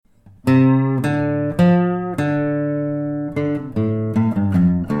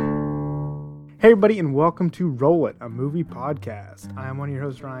everybody, and welcome to Roll It, a movie podcast. I am one of your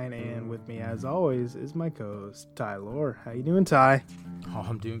hosts, Ryan, and with me, as always, is my co-host, Ty Lore. How you doing, Ty? Oh,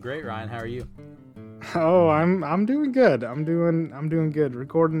 I'm doing great, Ryan. How are you? Oh, I'm doing good. I'm doing good.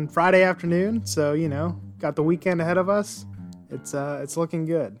 Recording Friday afternoon, so got the weekend ahead of us. It's looking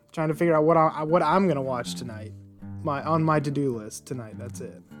good. Trying to figure out what I'm gonna watch tonight. On my to-do list tonight. That's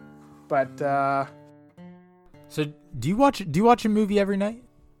it. But so do you watch a movie every night?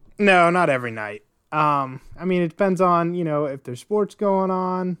 no, not every night. I mean, it depends on if there's sports going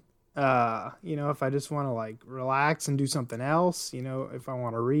on. If I just want to relax and do something else. If I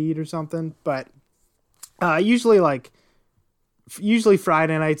want to read or something. But usually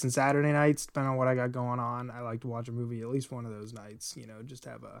Friday nights and Saturday nights, depending on what I got going on, I like to watch a movie at least one of those nights. Just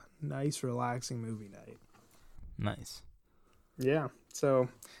have a nice, relaxing movie night. Nice. Yeah. So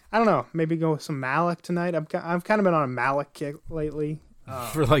I don't know. Maybe go with some Malick tonight. I've kind of been on a Malick kick lately.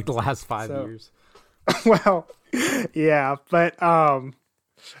 For the last 5 years. Well, yeah, but I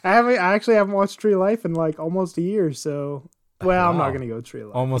actually haven't watched Tree of Life in almost a year. So, well, wow. I'm not gonna go Tree of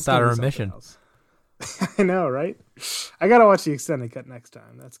Life. Almost out of remission. I know, right? I gotta watch the extended cut next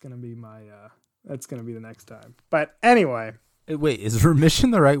time. That's gonna be the next time. But anyway. Wait, is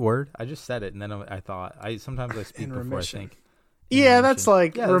remission the right word? I just said it, and then I thought sometimes I speak before remission. I think. Yeah, that's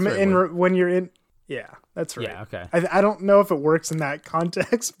when you're in. Yeah, that's right. Yeah, okay. I don't know if it works in that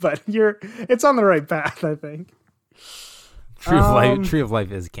context, but it's on the right path, I think. Tree of Life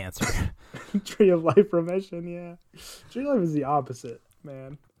is cancer. Tree of Life remission, yeah. Tree of Life is the opposite,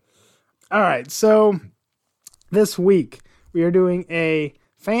 man. All right, so this week we are doing a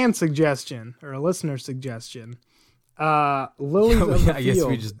fan suggestion or a listener suggestion. Lilies of the Field. I guess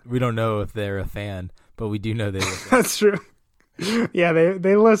we don't know if they're a fan, but we do know they listen. That's true. Yeah,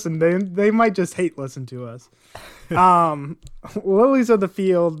 they listen. They might just listen to us. Lilies of the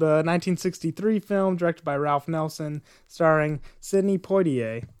Field, the 1963 film directed by Ralph Nelson, starring Sidney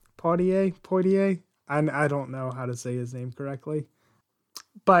Poitier. Poitier? I don't know how to say his name correctly.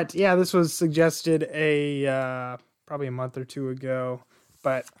 But yeah, this was suggested probably a month or two ago,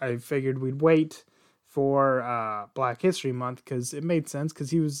 but I figured we'd wait for Black History Month because it made sense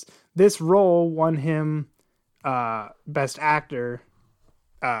because this role won him Best Actor,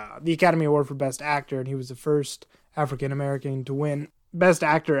 the Academy Award for Best Actor, and he was the first African American to win Best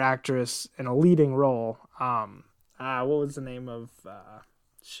Actor Actress in a leading role. What was the name of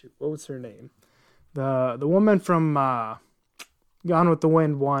what was her name? The woman from Gone with the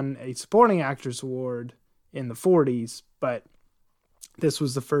Wind won a Supporting Actress Award in the 40s, but this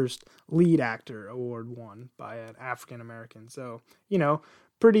was the first lead actor award won by an African American. So,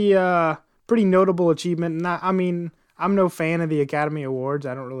 pretty notable achievement. I'm no fan of the Academy Awards.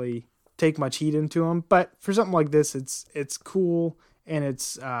 I don't really take much heed into them, but for something like this, it's cool, and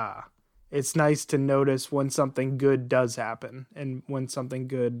it's nice to notice when something good does happen and when something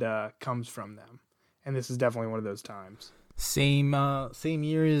good comes from them. And this is definitely one of those times. Same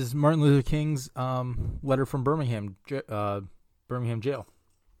year as Martin Luther King's letter from Birmingham jail.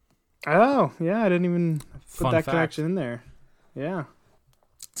 Oh, yeah, I didn't even put that fact. connection in there. Yeah.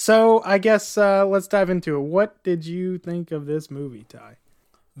 So I guess let's dive into it. What did you think of this movie, Ty?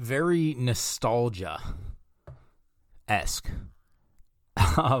 Very nostalgia-esque.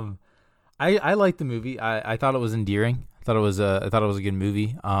 I liked the movie. I thought it was endearing. I thought it was a good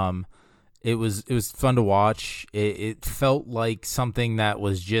movie. It was fun to watch. It felt like something that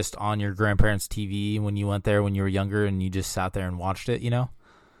was just on your grandparents' TV when you went there when you were younger and you just sat there and watched it. Yeah.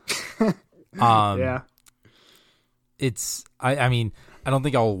 I don't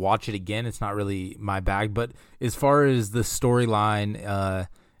think I'll watch it again. It's not really my bag. But as far as the storyline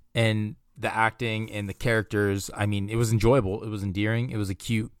and the acting and the characters, it was enjoyable. It was endearing. It was a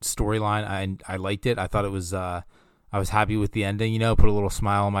cute storyline. I liked it. I thought it was. I was happy with the ending. Put a little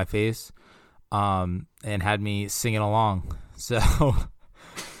smile on my face, and had me singing along. So,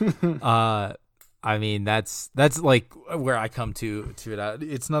 that's like where I come to it.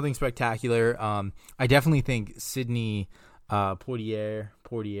 It's nothing spectacular. I definitely think Sidney Poitier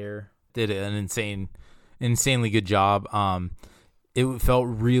did an insanely good job. It felt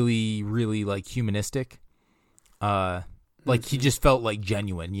really, really humanistic. He just felt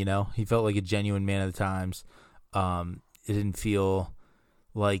genuine, he felt like a genuine man of the times. It didn't feel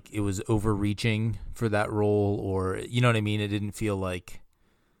like it was overreaching for that role, or you know what I mean? It didn't feel like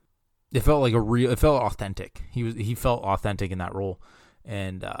it felt like it felt authentic. He felt authentic in that role.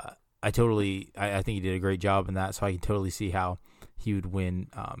 And I think he did a great job in that, so I can totally see how he would win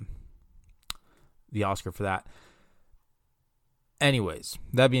the Oscar for that. Anyways,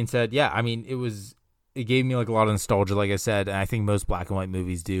 that being said, yeah, it was it gave me like a lot of nostalgia, like I said, and I think most black and white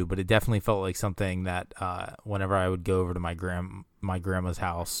movies do, but it definitely felt like something that whenever I would go over to my grandma's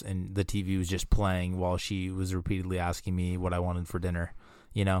house and the TV was just playing while she was repeatedly asking me what I wanted for dinner,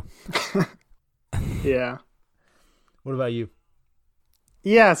 you know? Yeah. What about you?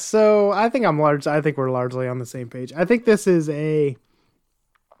 Yeah, so I think we're largely on the same page. I think this is a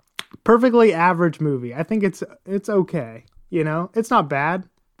perfectly average movie. I think it's okay, you know? It's not bad,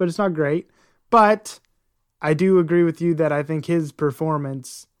 but it's not great. But I do agree with you that I think his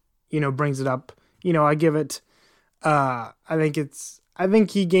performance, you know, brings it up. You know, I give it, I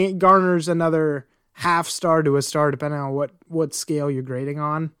think he garners another half star to a star, depending on what scale you're grading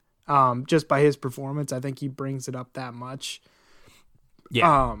on. Just by his performance, I think he brings it up that much.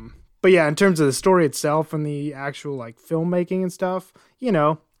 Yeah. But yeah, in terms of the story itself and the actual like filmmaking and stuff, you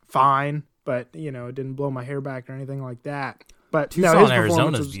know, fine. But, you know, it didn't blow my hair back or anything like that. But Tucson,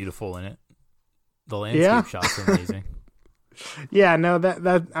 Arizona is beautiful in it. The landscape shots are amazing. Yeah, no,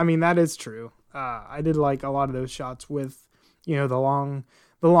 that is true. I did like a lot of those shots with, you know, the long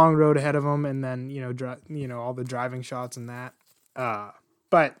road ahead of them, and then you know all the driving shots and that.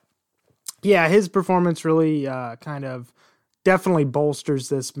 But yeah, his performance really kind of definitely bolsters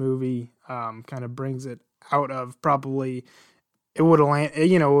this movie. Kind of brings it out of probably it would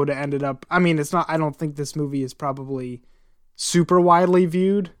have ended up. I mean, it's not. I don't think this movie is probably super widely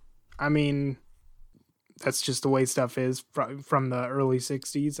viewed. I mean, that's just the way stuff is from the early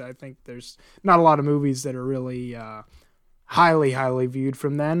 60s. I think there's not a lot of movies that are really highly viewed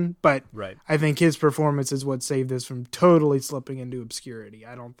from then. But right. I think his performance is what saved this from totally slipping into obscurity.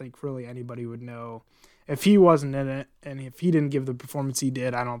 I don't think really anybody would know if he wasn't in it, and if he didn't give the performance he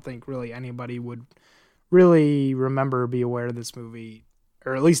did, I don't think really anybody would really remember or be aware of this movie,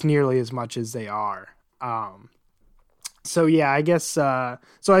 or at least nearly as much as they are. So yeah, I guess, so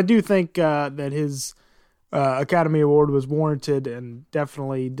I do think that his Academy Award was warranted and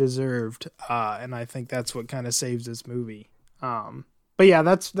definitely deserved, and I think that's what kind of saves this movie. But yeah,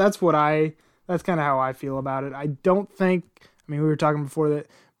 that's kind of how I feel about it. I don't think, I mean, we were talking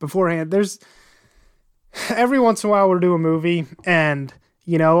beforehand, there's, every once in a while we'll do a movie, and,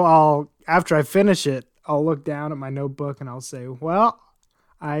 you know, after I finish it, I'll look down at my notebook and I'll say, well,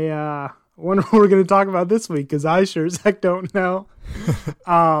 I wonder what we're going to talk about this week, because I sure as heck don't know.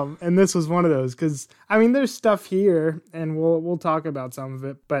 And this was one of those, because I mean, there's stuff here, and we'll talk about some of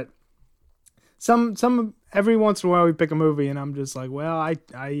it, but some every once in a while we pick a movie, and I'm just like, well, I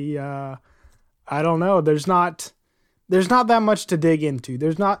don't know. There's not that much to dig into.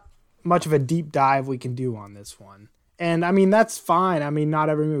 There's not much of a deep dive we can do on this one, and I mean that's fine. I mean, not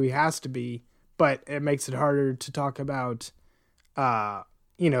every movie has to be, but it makes it harder to talk about,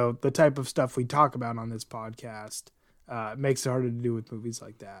 you know, the type of stuff we talk about on this podcast. It makes it harder to do with movies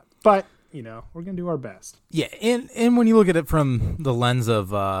like that. But, you know, we're going to do our best. Yeah, and when you look at it from the lens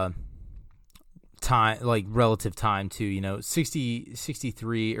of time, like relative time to, you know, 60,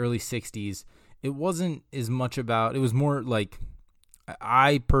 63, early 60s, it wasn't as much about, it was more like,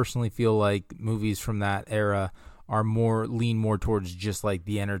 I personally feel like movies from that era are lean more towards just like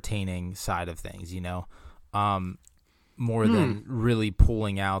the entertaining side of things, you know, more than really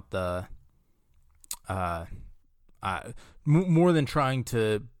pulling out the, more than trying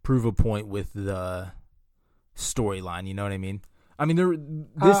to prove a point with the storyline. You know what I mean? I mean,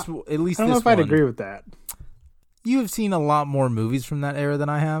 at least I don't know if I'd agree with that. You have seen a lot more movies from that era than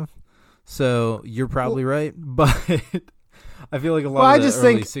I have, so you're probably right. But I feel like a lot of the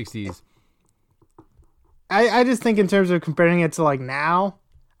early 60s. I just think in terms of comparing it to like now,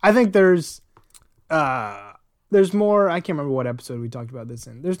 I think there's more. I can't remember what episode we talked about this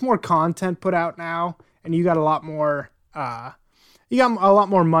in. There's more content put out now, and you got a lot more. You got a lot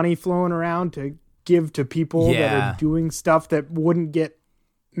more money flowing around to give to people that are doing stuff that wouldn't get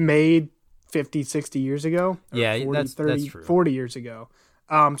made 50, 60 years ago. Yeah, 40, that's 30, that's true. 40 years ago.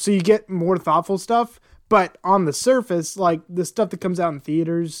 So you get more thoughtful stuff, but on the surface, like the stuff that comes out in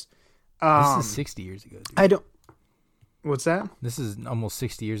theaters. This is 60 years ago, dude. I don't. What's that? This is almost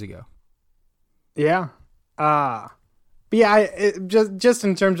 60 years ago. Yeah. But yeah, just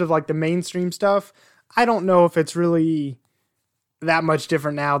in terms of like the mainstream stuff, I don't know if it's really that much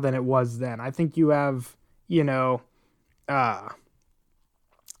different now than it was then. I think you have, you know, I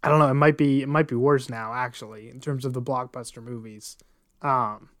don't know, it might be worse now actually in terms of the blockbuster movies.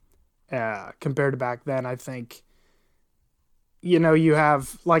 Compared to back then, I think, you know, you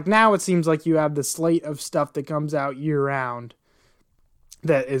have like now it seems like you have the slate of stuff that comes out year round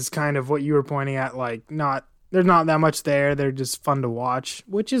that is kind of what you were pointing at, like not there's not that much there. They're just fun to watch,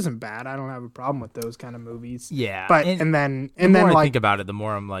 which isn't bad. I don't have a problem with those kind of movies. Yeah, but the then more I like think about it, the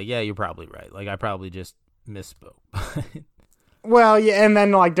more I'm like, yeah, you're probably right. Like I probably just misspoke. well, yeah, and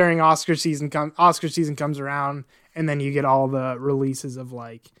then like during Oscar season comes around, and then you get all the releases of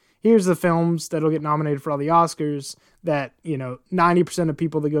like, here's the films that'll get nominated for all the Oscars that 90% of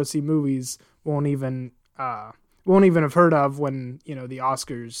people that go see movies won't even have heard of when the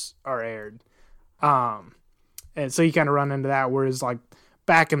Oscars are aired. And so you kind of run into that. Whereas like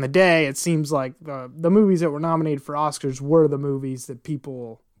back in the day, it seems like the movies that were nominated for Oscars were the movies that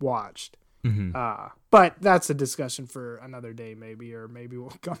people watched. Mm-hmm. But that's a discussion for another day, maybe, or maybe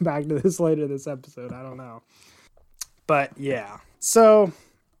we'll come back to this later this episode. I don't know. But yeah, so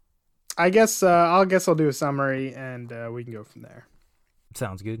I guess I'll do a summary and we can go from there.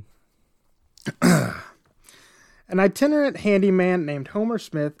 Sounds good. An itinerant handyman named Homer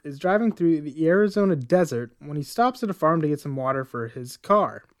Smith is driving through the Arizona desert when he stops at a farm to get some water for his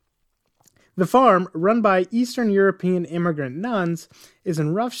car. The farm, run by Eastern European immigrant nuns, is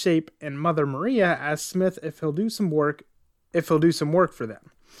in rough shape, and Mother Maria asks Smith if he'll do some work for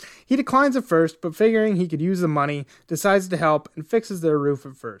them. He declines at first, but figuring he could use the money, decides to help and fixes their roof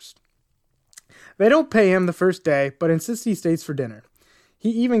at first. They don't pay him the first day, but insist he stays for dinner. He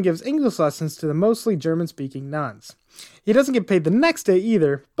even gives English lessons to the mostly German-speaking nuns. He doesn't get paid the next day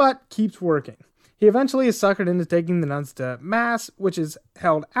either, but keeps working. He eventually is suckered into taking the nuns to Mass, which is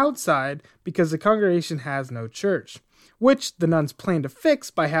held outside because the congregation has no church, which the nuns plan to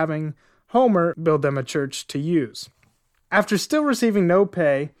fix by having Homer build them a church to use. After still receiving no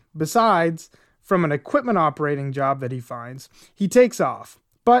pay, besides from an equipment operating job that he finds, he takes off.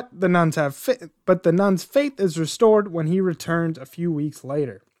 But the nun's faith is restored when he returns a few weeks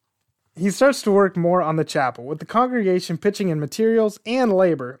later. He starts to work more on the chapel, with the congregation pitching in materials and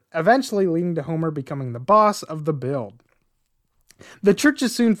labor, eventually leading to Homer becoming the boss of the build. The church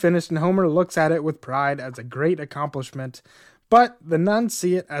is soon finished, and Homer looks at it with pride as a great accomplishment, but the nuns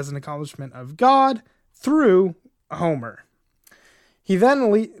see it as an accomplishment of God through Homer. He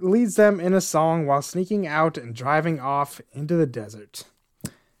then leads them in a song while sneaking out and driving off into the desert.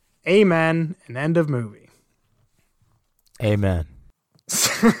 Amen. And end of movie. Amen.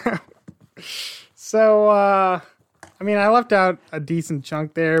 So, I left out a decent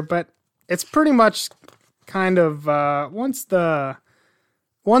chunk there, but it's pretty much kind of once the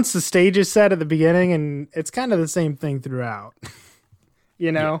stage is set at the beginning, and it's kind of the same thing throughout.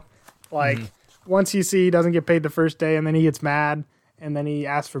 Once you see he doesn't get paid the first day, and then he gets mad, and then he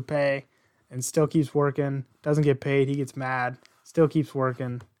asks for pay, and still keeps working. Doesn't get paid, he gets mad, still keeps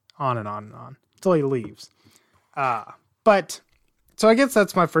working. On and on and on until he leaves. But so I guess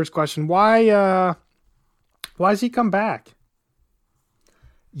that's my first question. Why does he come back?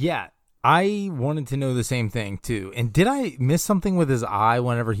 Yeah, I wanted to know the same thing too. And did I miss something with his eye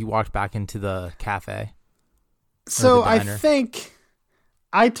whenever he walked back into the cafe? So I think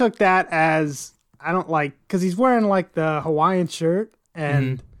I took that as because he's wearing like the Hawaiian shirt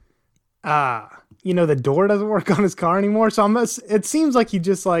and the door doesn't work on his car anymore. So it seems like he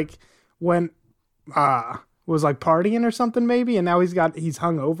just like went, was like partying or something maybe. And now he's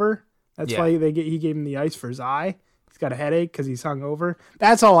hungover. That's why he gave him the ice for his eye. He's got a headache because he's hungover.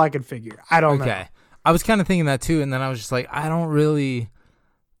 That's all I could figure. I don't know. Okay. I was kind of thinking that too. And then I was just like, I don't know.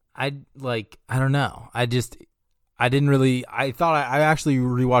 I thought I actually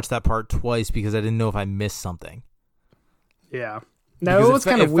rewatched that part twice because I didn't know if I missed something. Yeah. No, it was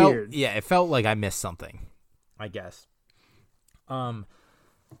kind of weird. It felt like I missed something, I guess. I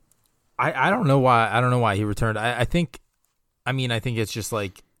don't know why. I don't know why he returned. I think it's just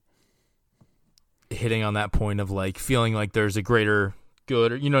like hitting on that point of like feeling like there's a greater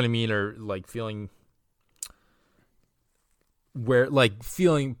good, or you know what I mean, or like feeling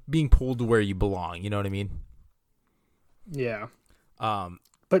being pulled to where you belong. You know what I mean? Yeah. But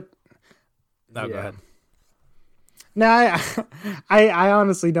no, go ahead. No, I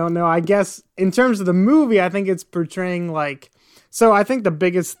honestly don't know. I guess in terms of the movie, I think it's portraying so I think the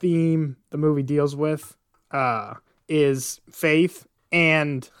biggest theme the movie deals with is faith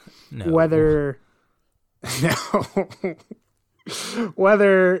and whether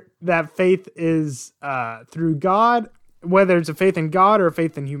that faith is through God, whether it's a faith in God or a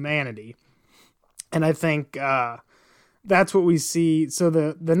faith in humanity. And I think that's what we see. So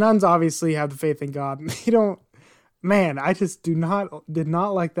the nuns obviously have the faith in God. They don't. Man, I just did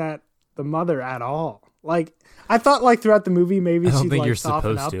not like that the mother at all. Like I thought throughout the movie maybe she'd think you're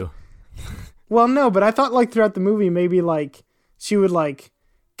soften supposed up. to. Well, no, but I thought throughout the movie maybe she would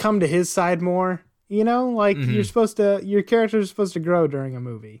come to his side more. You're supposed to, your character is supposed to grow during a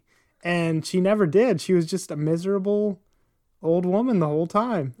movie, And she never did. She was just a miserable old woman the whole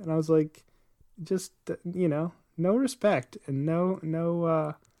time. And I was like, just, no respect and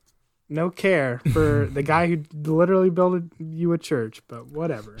no care for the guy who literally built you a church, but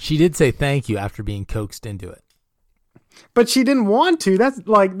whatever. She did say thank you after being coaxed into it. But she didn't want to. That's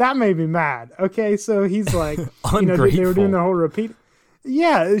like, that made me mad. Okay. So he's like, Ungrateful. They were doing the whole repeat.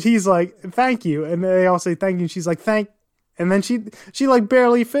 Yeah. He's like, thank you. And they all say thank you. And she's like, and then she like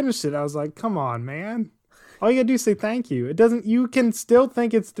barely finished it. I was like, come on, man. All you gotta do is say thank you. You can still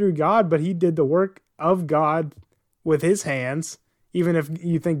think it's through God, but he did the work of God with his hands. Even if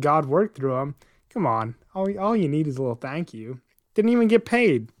you think God worked through him, come on. All you need is a little thank you. Didn't even get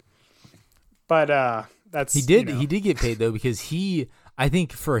paid. But that's he did. He did get paid though, because I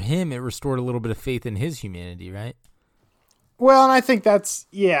think for him it restored a little bit of faith in his humanity, right? Well, and I think that's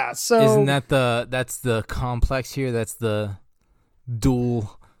So isn't that's the complex here? That's the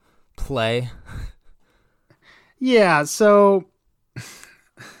dual play. Yeah. So.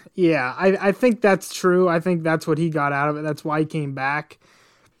 Yeah, I think that's true. I think that's what he got out of it. That's why he came back.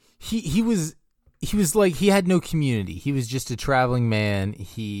 He was like, he had no community. He was just a traveling man.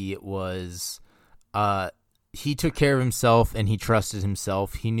 He was he took care of himself and he trusted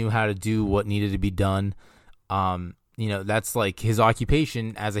himself. He knew how to do what needed to be done. That's like his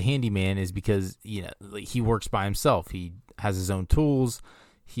occupation as a handyman is because, like he works by himself. He has his own tools.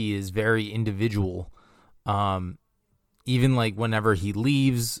 He is very individual. Even like whenever he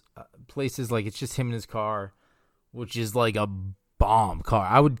leaves places, like it's just him in his car, which is like a bomb car.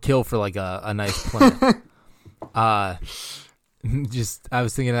 I would kill for like a nice Plymouth. I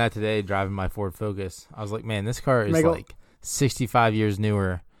was thinking of that today driving my Ford Focus. I was like, man, this car is like 65 years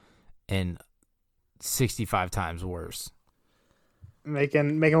newer and 65 times worse.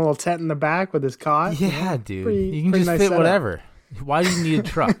 Making a little tent in the back with his cot. Yeah, dude. You can just nice fit setup. Whatever. Why do you need a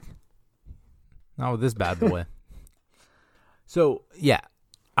truck? Not with this bad boy. So, yeah,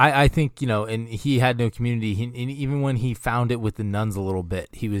 I think, and he had no community. And even when he found it with the nuns a little bit,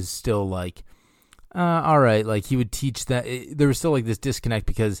 he was still like, all right. Like, he would teach that. There was still, like, this disconnect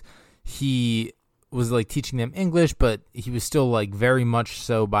because he was, like, teaching them English, but he was still, like, very much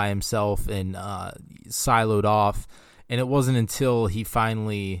so by himself and siloed off. And it wasn't until he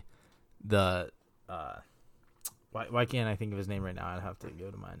finally, why can't I think of his name right now? I'd have to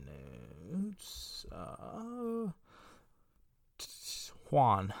go to my notes.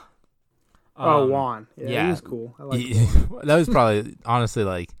 Juan. Juan. Yeah, he was cool. I like that was probably, honestly,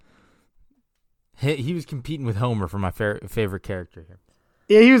 like, he was competing with Homer for my favorite character here.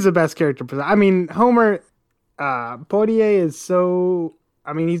 Yeah, he was the best character. I mean, Homer, Poitier is so,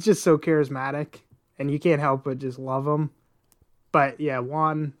 he's just so charismatic, and you can't help but just love him. But yeah,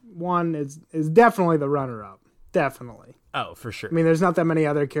 Juan is definitely the runner-up. Definitely. Oh, for sure. There's not that many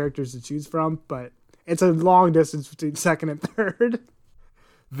other characters to choose from, but it's a long distance between second and third.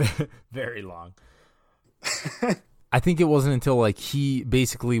 Very long. I think it wasn't until like he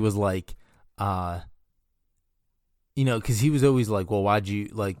basically was like, because he was always like, well, why?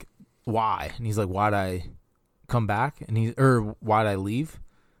 And he's like, why'd I come back? Why'd I leave?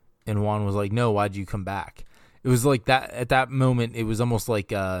 And Juan was like, no, why'd you come back? It was like that at that moment. It was almost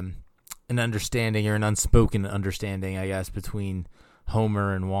like an understanding or an unspoken understanding, I guess, between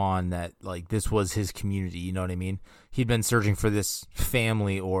Homer and Juan that like this was his community. You know what I mean? He'd been searching for this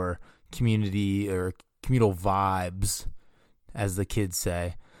family or community or communal vibes, as the kids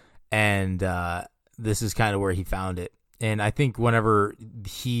say, and this is kind of where he found it. And I think whenever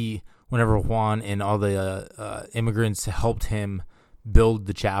Juan and all the immigrants helped him build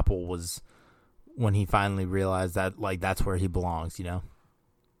the chapel was when he finally realized that like that's where he belongs.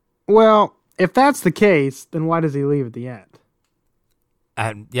 Well, if that's the case, then why does he leave at the end?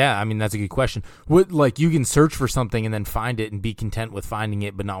 Yeah, that's a good question. What, like, you can search for something and then find it and be content with finding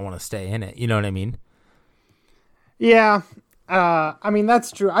it, but not want to stay in it. You know what I mean? Yeah,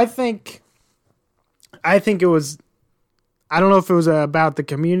 that's true. I think it was. I don't know if it was about the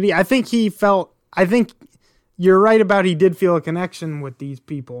community. I think you're right about he did feel a connection with these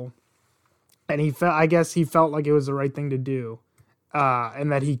people, and I guess he felt like it was the right thing to do,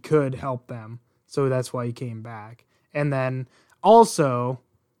 and that he could help them. So that's why he came back, and then. Also,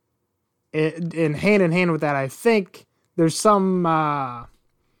 in hand with that, I think there's some amount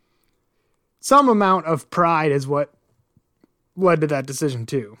of pride is what led to that decision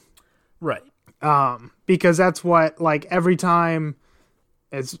too. Right. Because that's what, like, every time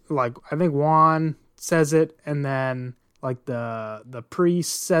it's like, I think Juan says it, and then like the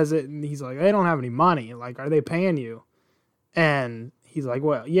priest says it, and he's like, they don't have any money. Like, are they paying you? And he's like,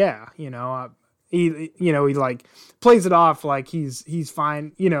 well, yeah, he like plays it off like he's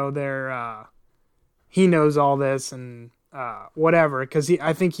fine. They're he knows all this and whatever, because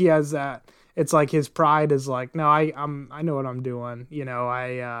I think he has that. It's like his pride is like, no, I know what I'm doing. I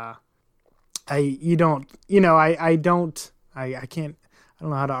don't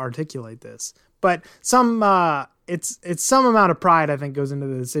know how to articulate this, but it's some amount of pride, I think, goes into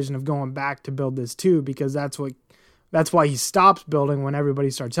the decision of going back to build this too, because that's why he stops building when everybody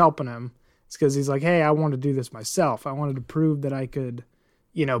starts helping him. It's because he's like, hey, I want to do this myself. I wanted to prove that I could,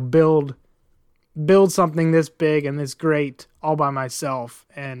 build something this big and this great all by myself,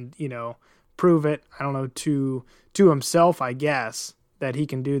 and, prove it, I don't know, to himself, I guess, that he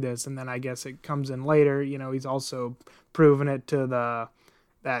can do this. And then I guess it comes in later, he's also proven it to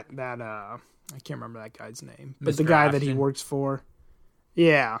that I can't remember that guy's name, but the guy that he works for.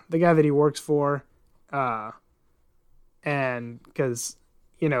 Yeah, the guy that he works for. And because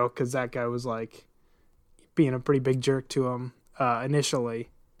that guy was like being a pretty big jerk to him initially.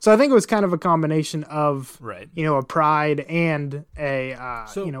 So I think it was kind of a combination of, right, a pride and a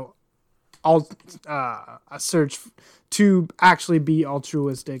search to actually be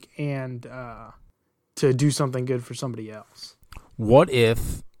altruistic and to do something good for somebody else. What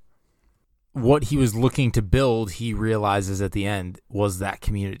if what he was looking to build, he realizes at the end, was that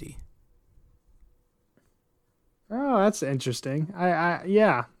community? Oh, that's interesting.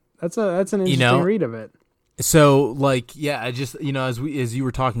 Yeah, that's an interesting read of it. So, like, yeah, I just, as you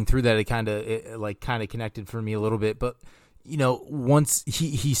were talking through that, it kind of connected for me a little bit. But, once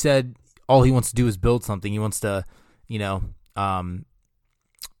he said all he wants to do is build something, he wants to, he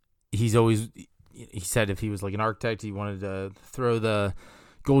said if he was like an architect, he wanted to throw the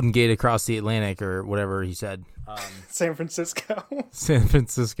Golden Gate across the Atlantic or whatever he said. San Francisco.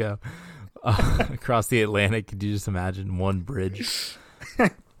 Across the Atlantic. Could you just imagine one bridge?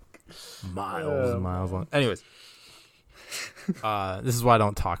 Miles and miles long. Anyways, this is why I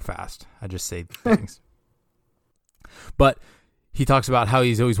don't talk fast. I just say things. But he talks about how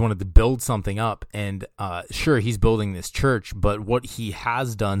he's always wanted to build something up, and sure, he's building this church, but what he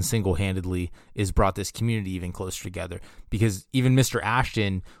has done single-handedly is brought this community even closer together, because even Mr.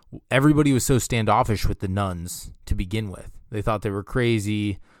 Ashton, everybody was so standoffish with the nuns to begin with. They thought they were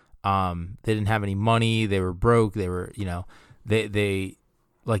crazy. They didn't have any money. They were broke. They were, they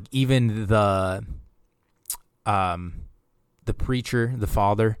like, even the preacher, the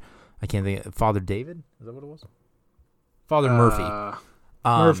father, I can't think, Father David? Is that what it was? Father Murphy.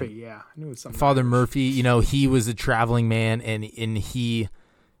 Murphy, yeah. I knew it was something. Father Murphy, he was a traveling man, and he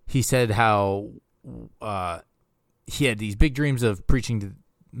said how he had these big dreams of preaching to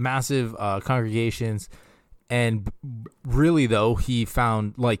massive congregations, and really, though, he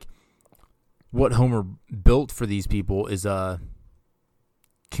found, like, what Homer built for these people is a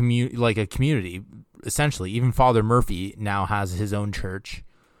community, essentially. Even Father Murphy now has his own church,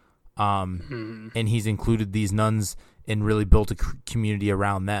 and he's included these nuns and really built a community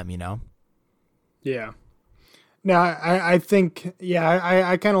around them, Yeah. No, I think,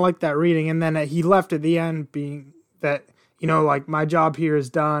 I kind of like that reading. And then he left at the end being that, like, my job here is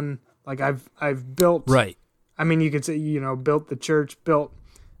done. Like, I've built. Right. I mean, you could say, built the church, built,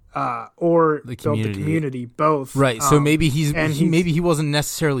 or built the community, both. Right. So maybe maybe he wasn't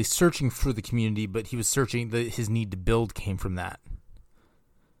necessarily searching for the community, but he was searching his need to build came from that.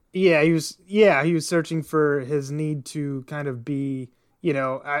 Yeah, he was searching for his need to kind of be,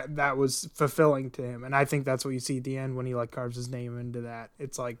 that was fulfilling to him. And I think that's what you see at the end when he, like, carves his name into that.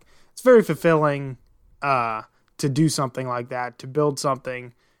 It's like, it's very fulfilling to do something like that, to build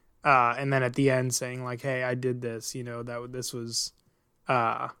something, and then at the end saying, like, hey, I did this, this was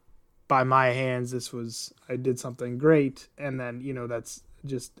by my hands, I did something great. And then, that's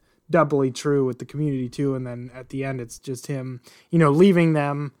just doubly true with the community too. And then at the end, it's just him, leaving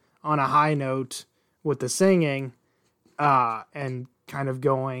them on a high note with the singing, and kind of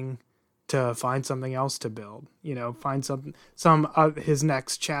going to find something else to build, find some of his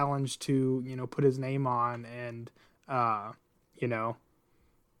next challenge to, put his name on, and,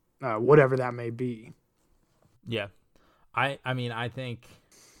 whatever that may be. Yeah. I mean, I think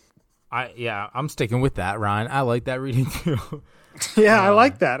I'm sticking with that, Ryan. I like that reading too. Yeah, I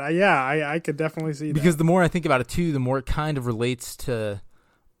like that. I could definitely see that. Because the more I think about it too, the more it kind of relates to,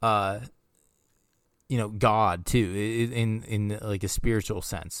 God too, in like a spiritual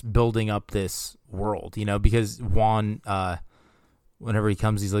sense, building up this world, because Juan, whenever he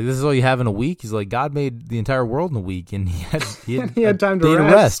comes, he's like, this is all you have in a week. He's like, God made the entire world in a week, and he had time to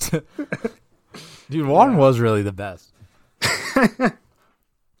rest. Dude, Juan was really the best.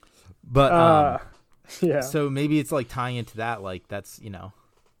 But, yeah. So maybe it's like tying into that, like that's,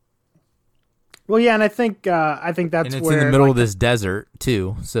 Well, yeah, and I think that's And it's where in the middle like, of this desert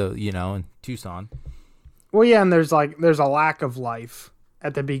too. So, in Tucson. well, yeah, and there's a lack of life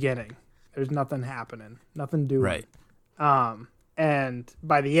at the beginning. There's nothing happening, nothing doing. Right. And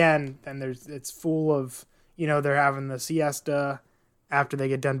by the end, then it's full of, they're having the siesta after they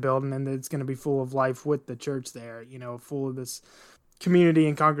get done building, and it's going to be full of life with the church there, full of this community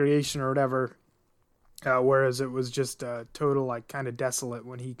and congregation or whatever. Whereas it was just a total, like, kind of desolate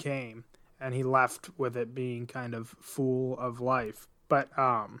when he came, and he left with it being kind of full of life. But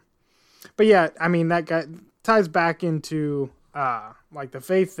yeah, I mean, that guy ties back into, like, the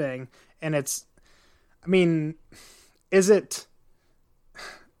faith thing, and it's, I mean, is it,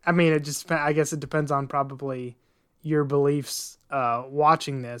 I mean, I guess it depends on probably your beliefs,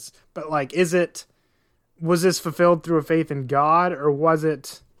 watching this, but like, was this fulfilled through a faith in God, or was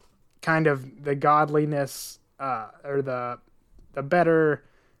it kind of the godliness, or the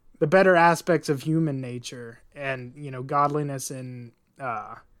better aspects of human nature and, godliness in,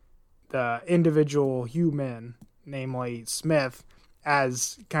 the individual human, namely Smith,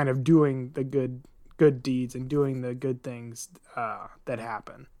 as kind of doing the good deeds and doing the good things that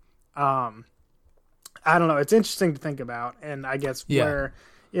happen. I don't know. It's interesting to think about, and I guess where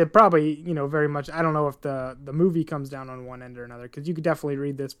it probably, very much. I don't know if the movie comes down on one end or another, because you could definitely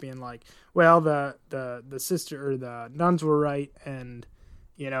read this being like, well, the sister or the nuns were right, and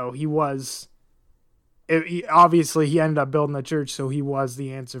he was. Obviously, he ended up building the church, so he was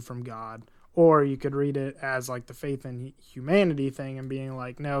the answer from God. Or you could read it as like the faith in humanity thing, and being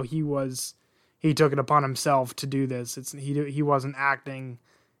like, no, he took it upon himself to do this. He wasn't acting.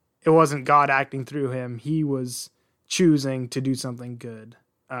 It wasn't God acting through him. He was choosing to do something good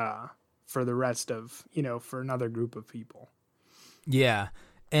for the rest of, for another group of people. Yeah.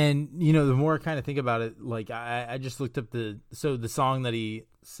 And, the more I kind of think about it, like I just looked up the song that he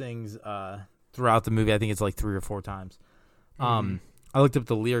sings throughout the movie, I think it's like 3 or 4 times. I looked up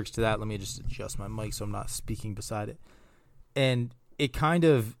the lyrics to that. Let me just adjust my mic so I'm not speaking beside it. And it kind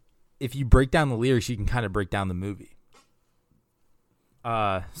of, if you break down the lyrics, you can kind of break down the movie.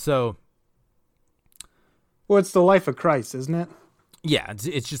 Well, it's the life of Christ, isn't it? Yeah,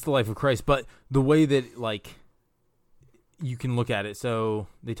 it's just the life of Christ, but the way that, like, you can look at it. So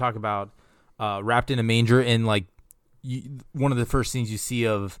they talk about wrapped in a manger, and like one of the first things you see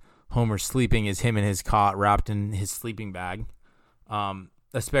of Homer sleeping is him in his cot wrapped in his sleeping bag.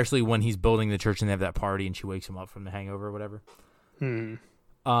 Especially when he's building the church and they have that party and she wakes him up from the hangover or whatever.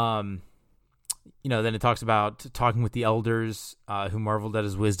 Then it talks about talking with the elders who marveled at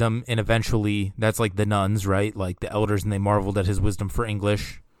his wisdom, and eventually that's like the nuns, right? Like the elders, and they marveled at his wisdom for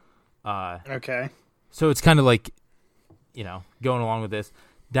English. Okay. So it's kind of like, going along with this.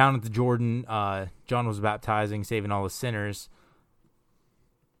 Down at the Jordan, John was baptizing, saving all the sinners.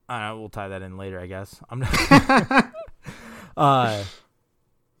 I don't know, we'll tie that in later, I guess. I'm not.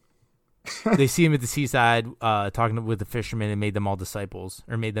 They see him at the seaside talking with the fishermen, and made them disciples.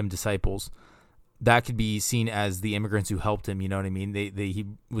 That could be seen as the immigrants who helped him. You know what I mean? He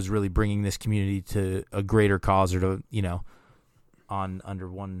was really bringing this community to a greater cause, or to under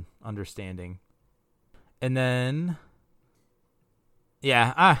one understanding. And then,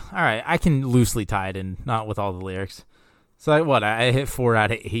 all right, I can loosely tie it in, not with all the lyrics. So I hit 4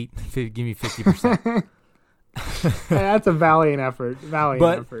 out of 8. Give me 50%. That's a valiant effort.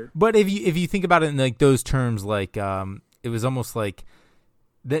 But if you think about it in like those terms, like it was almost like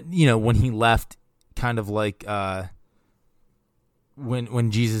that. When he left, kind of like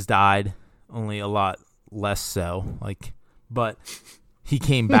when Jesus died, only a lot less so. Like, but he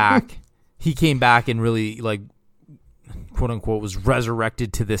came back. He came back and really, like, quote unquote, was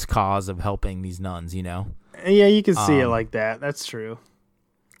resurrected to this cause of helping these nuns. Yeah, you can see it like that. That's true.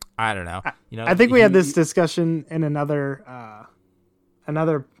 I don't know. I think we had this discussion in another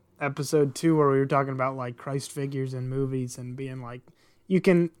episode too, where we were talking about like Christ figures in movies and being like, you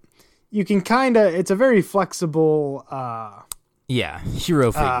can kind of, it's a very flexible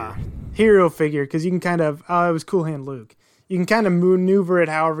hero figure, because you can kind of, it was Cool Hand Luke. You can kind of maneuver it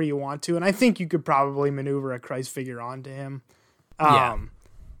however you want to, and I think you could probably maneuver a Christ figure onto him.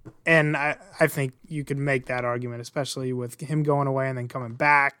 And I think you could make that argument, especially with him going away and then coming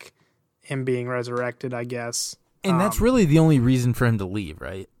back, him being resurrected, I guess. And that's really the only reason for him to leave,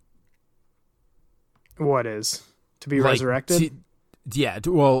 right? What is? To be resurrected? To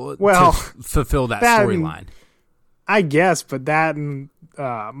fulfill that storyline. I guess, but that and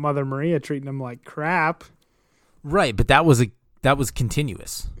Mother Maria treating him like crap. Right, but that was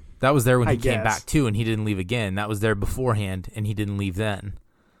continuous. That was there when he came back too, and he didn't leave again. That was there beforehand, and he didn't leave then.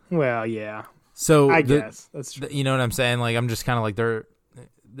 Well, yeah. So I guess that's true. You know what I'm saying? Like, I'm just kind of like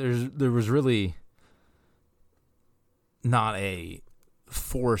there was really not a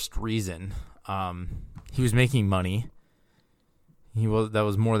forced reason. He was making money. That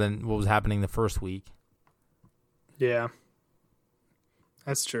was more than what was happening the first week. Yeah.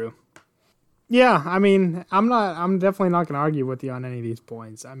 That's true. Yeah, I mean, I'm definitely not going to argue with you on any of these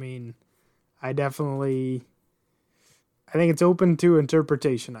points. I mean, I think it's open to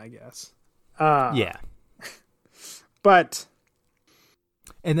interpretation, I guess. Yeah. But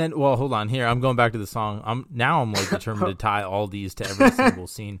and then, well, hold on here. I'm going back to the song. I'm like determined to tie all these to every single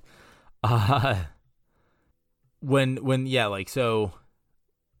scene. When yeah, like, so,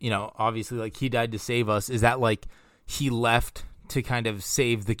 you know, obviously, like, he died to save us. Is that like he left to kind of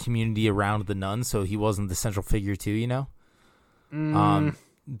save the community around the nuns, so he wasn't the central figure too, you know?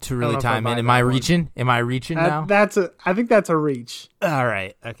 To really tie him in. Am I reaching now? I think that's a reach. All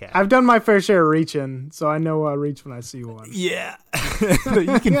right. Okay. I've done my fair share of reaching, so I know I reach when I see one. Yeah.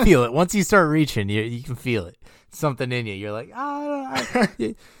 You can feel it. Once you start reaching, you can feel it. Something in you. You're like,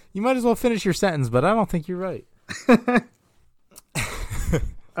 you might as well finish your sentence, but I don't think you're right.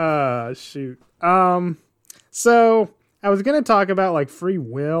 Shoot. So I was going to talk about like free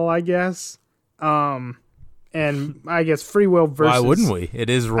will, I guess. And I guess free will versus... Why wouldn't we? It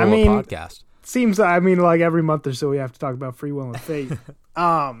is Roll Podcast. Seems, like every month or so we have to talk about free will and fate.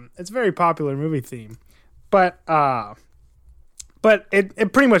 It's a very popular movie theme. But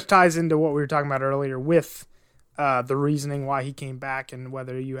it pretty much ties into what we were talking about earlier with the reasoning why he came back and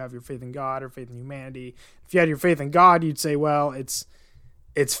whether you have your faith in God or faith in humanity. If you had your faith in God, you'd say, well, it's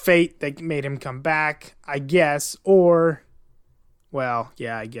fate that made him come back, I guess. Or, well,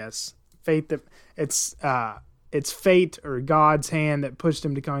 yeah, I guess. Fate that... It's fate or God's hand that pushed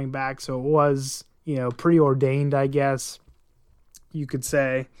him to coming back. So it was, you know, preordained, I guess you could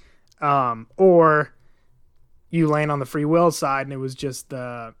say. Or you land on the free will side and it was just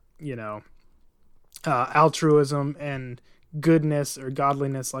the, you know, altruism and goodness or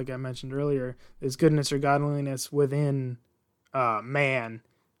godliness, like I mentioned earlier. There's goodness or godliness within man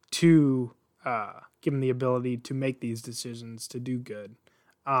to give him the ability to make these decisions to do good.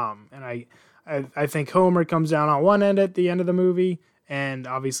 And I think Homer comes down on one end at the end of the movie, and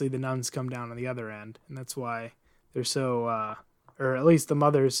obviously the nuns come down on the other end, and that's why they're so, or at least the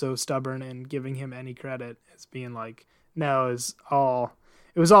mother is so stubborn in giving him any credit as being like, no, it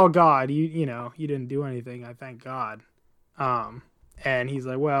was all God. You know, you didn't do anything. I thank God. And he's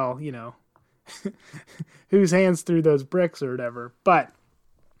like, well, you know, whose hands threw those bricks or whatever, but.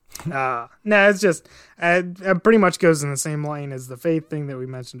 No, it's just it pretty much goes in the same lane as the faith thing that we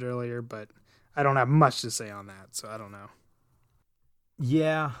mentioned earlier, but I don't have much to say on that, so I don't know.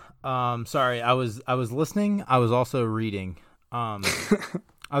 Yeah, sorry, I was listening. I was also reading. I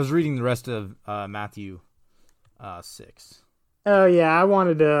was reading the rest of Matthew 6. Oh yeah, I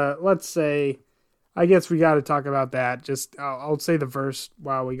wanted to. Let's say, I guess we got to talk about that. Just I'll say the verse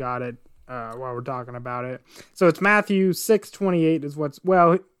while we got it. While we're talking about it, so it's Matthew 6:28 is what's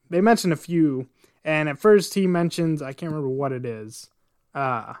well. They mention a few, and at first he mentions, I can't remember what it is,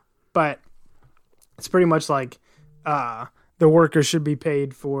 but it's pretty much like the workers should be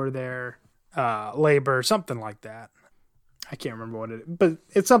paid for their labor, something like that. I can't remember what it is, but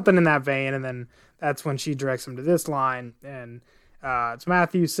it's something in that vein, and then that's when she directs him to this line, and it's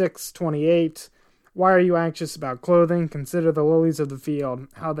Matthew 6:28. Why are you anxious about clothing? Consider the lilies of the field,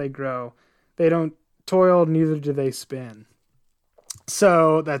 how they grow. They don't toil, neither do they spin.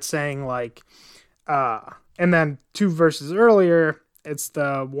 So that's saying like, and then 2 verses earlier, it's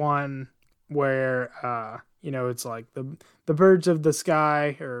the one where, you know, it's like the birds of the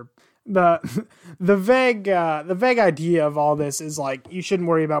sky, or the vague idea of all this is like, you shouldn't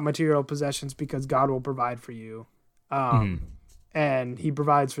worry about material possessions because God will provide for you. And he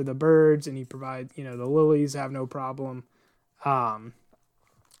provides for the birds, and he provides, you know, the lilies have no problem. And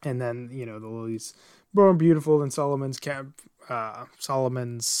then, you know, the lilies born beautiful in Solomon's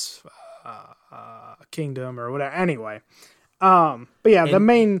kingdom or whatever. Anyway, but yeah, and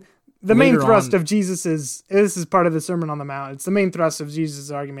the main thrust of this is part of the Sermon on the Mount. It's the main thrust of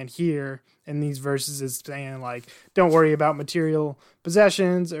Jesus' argument here in these verses is saying like, don't worry about material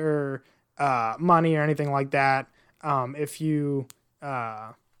possessions or money or anything like that. If you,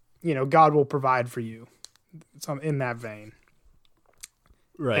 you know, God will provide for you. In that vein.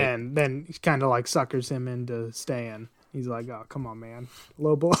 Right. And then he kind of like suckers him into staying. He's like, oh, come on, man.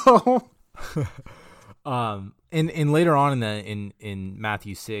 Low blow. And later on in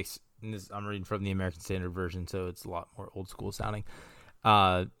Matthew 6, and this, I'm reading from the American Standard Version, so it's a lot more old school sounding.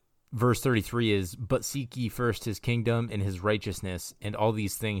 Verse 33 is, but seek ye first his kingdom and his righteousness, and all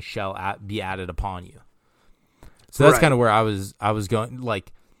these things shall be added upon you. So that's kind of where I was going.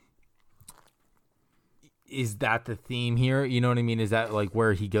 Like, is that the theme here? You know what I mean? Is that like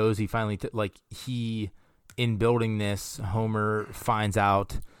where he goes? He finally in building this, Homer finds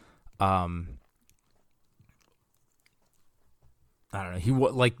out. I don't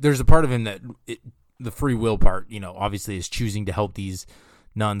know. There's a part of him that the free will part, obviously is choosing to help these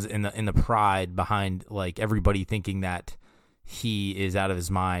nuns in the pride behind like everybody thinking that he is out of his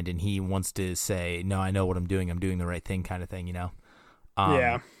mind and he wants to say, no, I know what I'm doing the right thing kind of thing,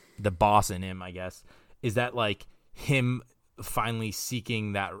 Yeah. The boss in him, I guess, is that like him finally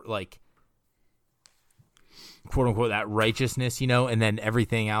seeking that like quote unquote that righteousness, and then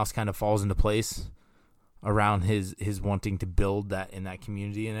everything else kind of falls into place around his wanting to build that in that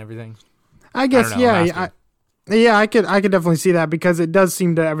community and everything. I guess, I could definitely see that, because it does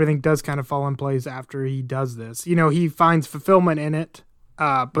seem to, everything does kind of fall in place after he does this. He finds fulfillment in it,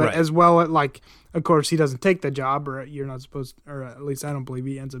 but right. as well, of course, he doesn't take the job, or you're not supposed, or at least I don't believe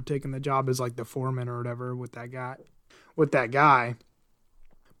he ends up taking the job as like the foreman or whatever with that guy.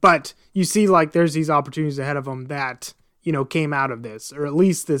 But you see, like, there's these opportunities ahead of him that, came out of this, or at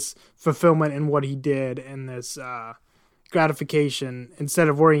least this fulfillment in what he did, and this gratification. Instead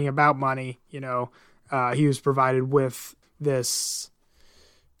of worrying about money, he was provided with this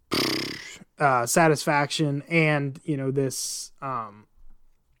satisfaction and, this,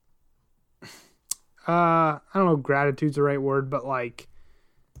 I don't know if gratitude's the right word, but like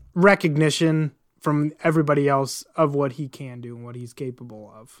recognition from everybody else of what he can do and what he's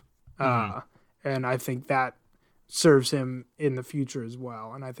capable of. And I think that serves him in the future as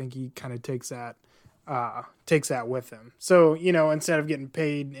well. And I think he kind of takes that with him. So, instead of getting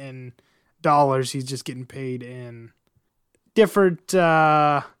paid in dollars, he's just getting paid in a different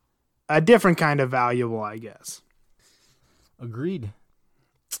kind of valuable, I guess. Agreed.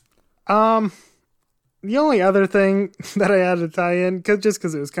 The only other thing that I had to tie in,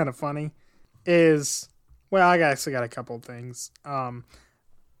 because it was kind of funny, is, well, I actually got a couple of things. I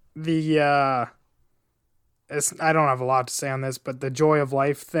don't have a lot to say on this, but the joy of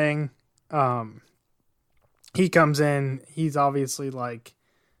life thing, he comes in, he's obviously like,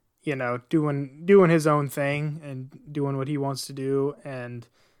 doing his own thing and doing what he wants to do. And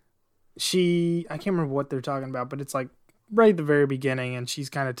I can't remember what they're talking about, but it's like right at the very beginning, and she's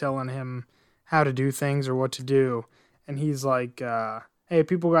kind of telling him how to do things or what to do. And he's like, hey,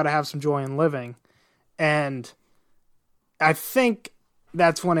 people got to have some joy in living. And I think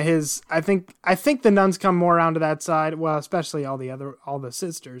that's one of his, I think the nuns come more around to that side. Well, especially all the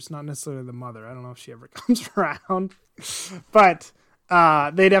sisters, not necessarily the mother. I don't know if she ever comes around, but,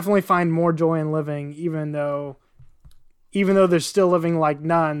 they definitely find more joy in living, even though they're still living like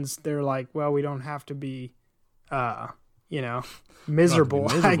nuns. They're like, well, we don't have to be, miserable,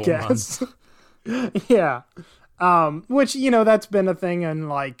 I guess. Yeah. Which, that's been a thing in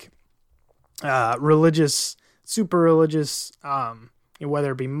like, super religious,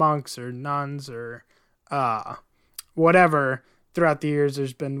 whether it be monks or nuns or, whatever, throughout the years.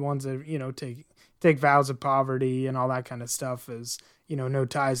 There's been ones that, take vows of poverty and all that kind of stuff, as, no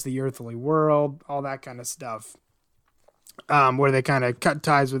ties to the earthly world, all that kind of stuff. Where they kind of cut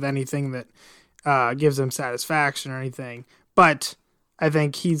ties with anything that, gives them satisfaction or anything. But I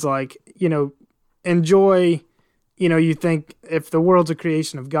think he's like, enjoy, you think if the world's a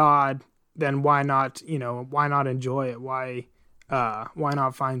creation of God, then why not enjoy it? Why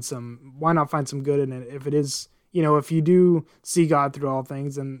not find some good in it? If it is, if you do see God through all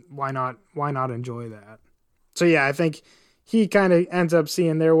things, then why not enjoy that? So yeah, I think he kind of ends up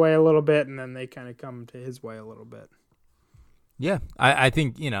seeing their way a little bit, and then they kind of come to his way a little bit. Yeah. I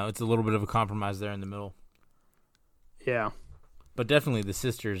think, it's a little bit of a compromise there in the middle. Yeah. But definitely the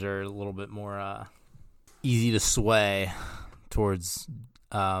sisters are a little bit more easy to sway towards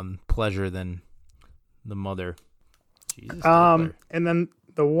pleasure than the mother. Jesus, and then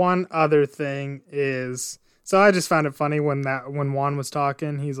the one other thing is, so I just found it funny when Juan was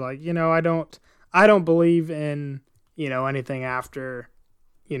talking, he's like, I don't believe in, anything after,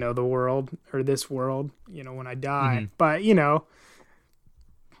 the world or this world, when I die, but I'm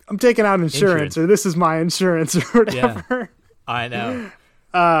taking out insurance, or this is my insurance or whatever. Yeah, I know.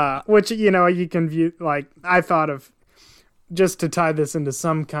 Which, you can view, like, I thought of, just to tie this into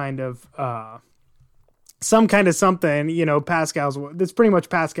some kind of something, that's pretty much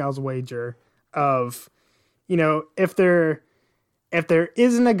Pascal's wager of, if there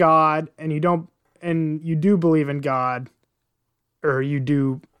isn't a God and you do believe in God, or you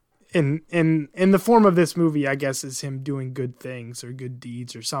do in the form of this movie, I guess, is him doing good things or good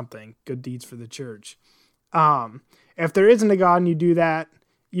deeds or something, good deeds for the church. If there isn't a God and you do that,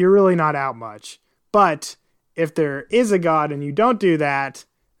 you're really not out much. But if there is a God and you don't do that,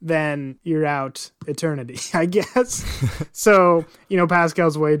 then you're out eternity, I guess. So,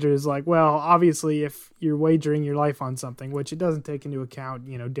 Pascal's wager is like, well, obviously if you're wagering your life on something, which it doesn't take into account,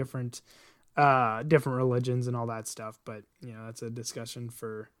 different religions and all that stuff. But, that's a discussion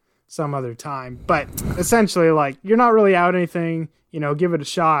for some other time. But essentially, like, you're not really out anything, give it a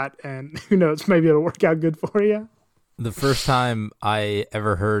shot, and who knows, maybe it'll work out good for you. The first time I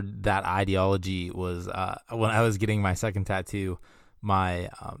ever heard that ideology was when I was getting my second tattoo. My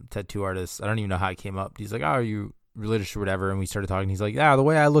tattoo artist, I don't even know how it came up. He's like, "Oh, are you religious or whatever?" And we started talking. He's like, "Yeah, the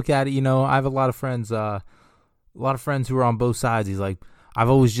way I look at it, I have a lot of friends who are on both sides." He's like, "I've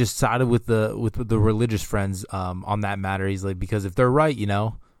always just sided with the religious friends on that matter." He's like, "Because if they're right,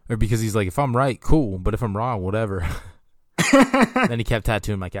 or because he's like, if I'm right, cool, but if I'm wrong, whatever." Then he kept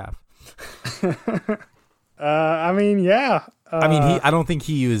tattooing my calf. I mean, yeah. I don't think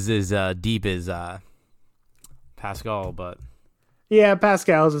he was as deep as Pascal, but. Yeah,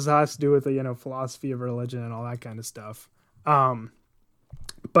 Pascal's just has to do with the philosophy of religion and all that kind of stuff.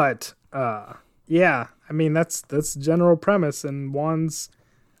 But yeah, I mean that's the general premise, and Juan's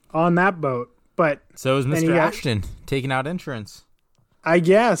on that boat. But so is Mr. Ashton taking out insurance. I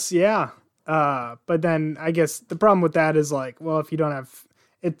guess, yeah. But then I guess the problem with that is like, well, if you don't have,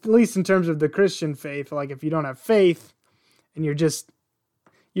 at least in terms of the Christian faith, like if you don't have faith, and you're just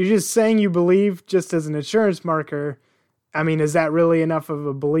saying you believe just as an insurance marker. I mean, is that really enough of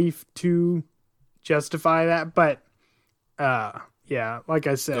a belief to justify that? But, yeah, like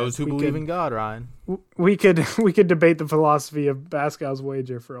I said, those who believe in God, Ryan, we could debate the philosophy of Pascal's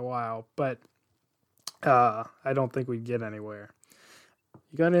wager for a while, but I don't think we'd get anywhere.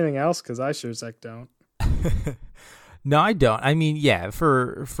 You got anything else? Because I sure as heck don't. No, I don't. I mean, yeah,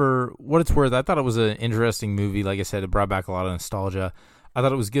 for what it's worth, I thought it was an interesting movie. Like I said, it brought back a lot of nostalgia. I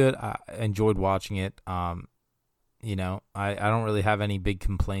thought it was good. I enjoyed watching it. I don't really have any big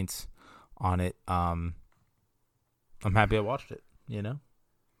complaints on it. I'm happy I watched it,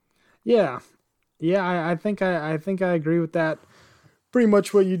 Yeah. Yeah, I think I agree with that. Pretty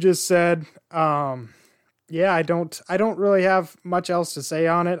much what you just said. Yeah, I don't really have much else to say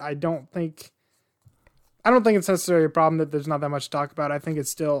on it. I don't think it's necessarily a problem that there's not that much to talk about. I think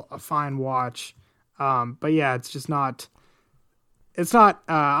it's still a fine watch. But yeah, it's just not. It's not.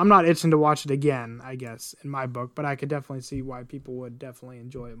 I'm not itching to watch it again, I guess, in my book. But I could definitely see why people would definitely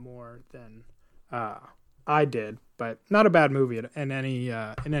enjoy it more than I did. But not a bad movie in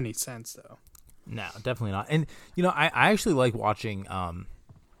any sense, though. No, definitely not. And I actually like watching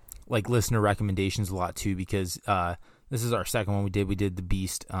like listener recommendations a lot too, because this is our second one we did. We did The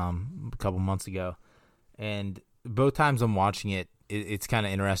Beast a couple months ago, and both times I'm watching it, it's kind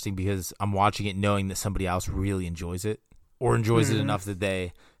of interesting because I'm watching it knowing that somebody else really enjoys it. Or enjoys it enough that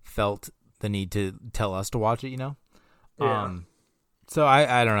they felt the need to tell us to watch it, Yeah. So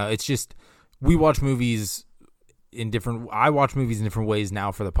I don't know. It's just we watch movies I watch movies in different ways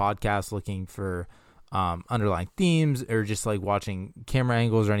now for the podcast, looking for underlying themes or just like watching camera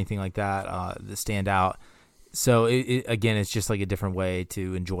angles or anything like that that stand out. So again, it's just like a different way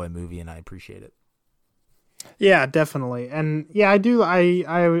to enjoy a movie, and I appreciate it. Yeah, definitely. And yeah, I do. I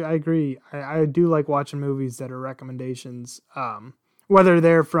agree. I do like watching movies that are recommendations, whether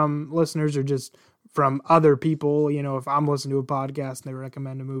they're from listeners or just from other people. If I'm listening to a podcast and they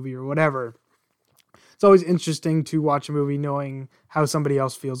recommend a movie or whatever, it's always interesting to watch a movie knowing how somebody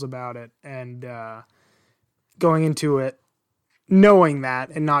else feels about it and going into it knowing that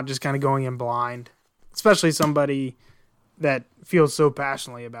and not just kind of going in blind, especially somebody that feels so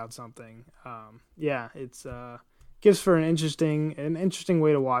passionately about something. Yeah, it's gives for an interesting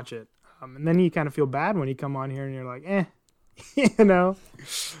way to watch it. And then you kind of feel bad when you come on here and you're like,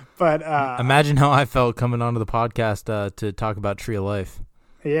 But imagine how I felt coming onto the podcast to talk about Tree of Life.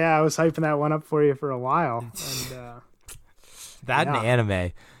 Yeah, I was hyping that one up for you for a while. And and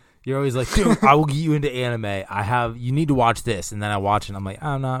anime. You're always like, dude, I will get you into anime. You need to watch this, and then I watch it and I'm like,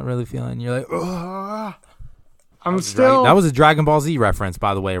 I'm not really feeling it. You're like, ugh. That was a Dragon Ball Z reference,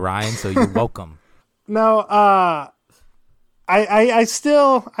 by the way, Ryan, so you're welcome. No, I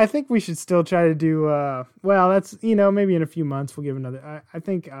think we should still try to do, well, that's, maybe in a few months we'll give another, I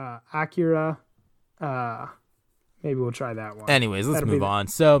think, Akira, maybe we'll try that one. Anyways, let's move on.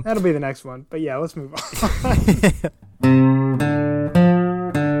 So that'll be the next one, but yeah, let's move on.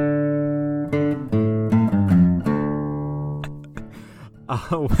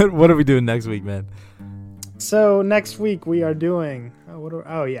 What are we doing next week, man? So next week we are doing,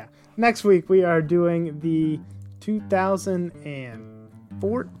 next week we are doing the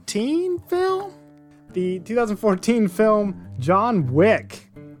 2014 film? The 2014 film John Wick,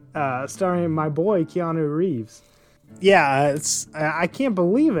 starring my boy Keanu Reeves. Yeah, I can't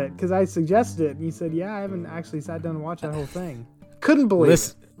believe it because I suggested it and you said, yeah, I haven't actually sat down and watched that whole thing. Couldn't believe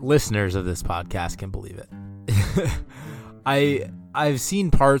it. Listeners of this podcast can believe it. I've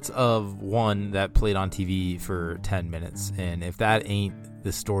seen parts of one that played on TV for 10 minutes, and if that ain't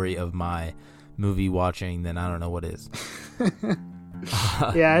the story of my movie watching, then I don't know what is.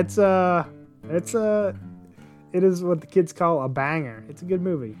 Yeah, it is what the kids call a banger. It's a good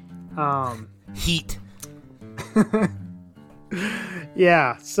movie. Heat.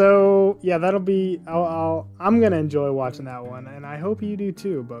 Yeah, so yeah, that'll be. I'm gonna enjoy watching that one, and I hope you do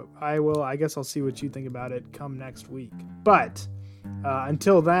too. But I guess I'll see what you think about it come next week. But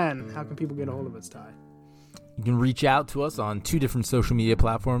until then, how can people get a hold of us, Ty? You can reach out to us on 2 different social media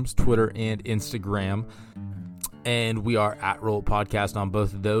platforms, Twitter and Instagram. And we are at Roll It Podcast on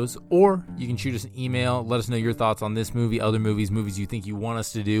both of those. Or you can shoot us an email. Let us know your thoughts on this movie, other movies you think you want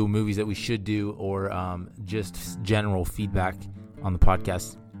us to do, movies that we should do, or just general feedback on the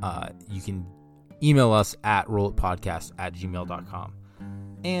podcast. You can email us at rollit.podcast@gmail.com.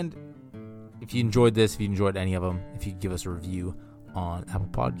 And if you enjoyed this, if you enjoyed any of them, if you could give us a review on Apple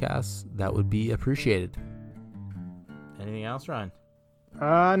Podcasts, that would be appreciated. Anything else, Ryan?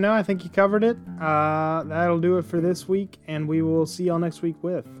 No, I think you covered it. That'll do it for this week, and we will see y'all next week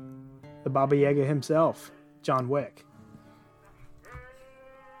with the Baba Yaga himself, John Wick.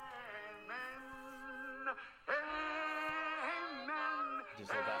 Just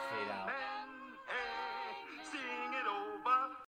let that fade out.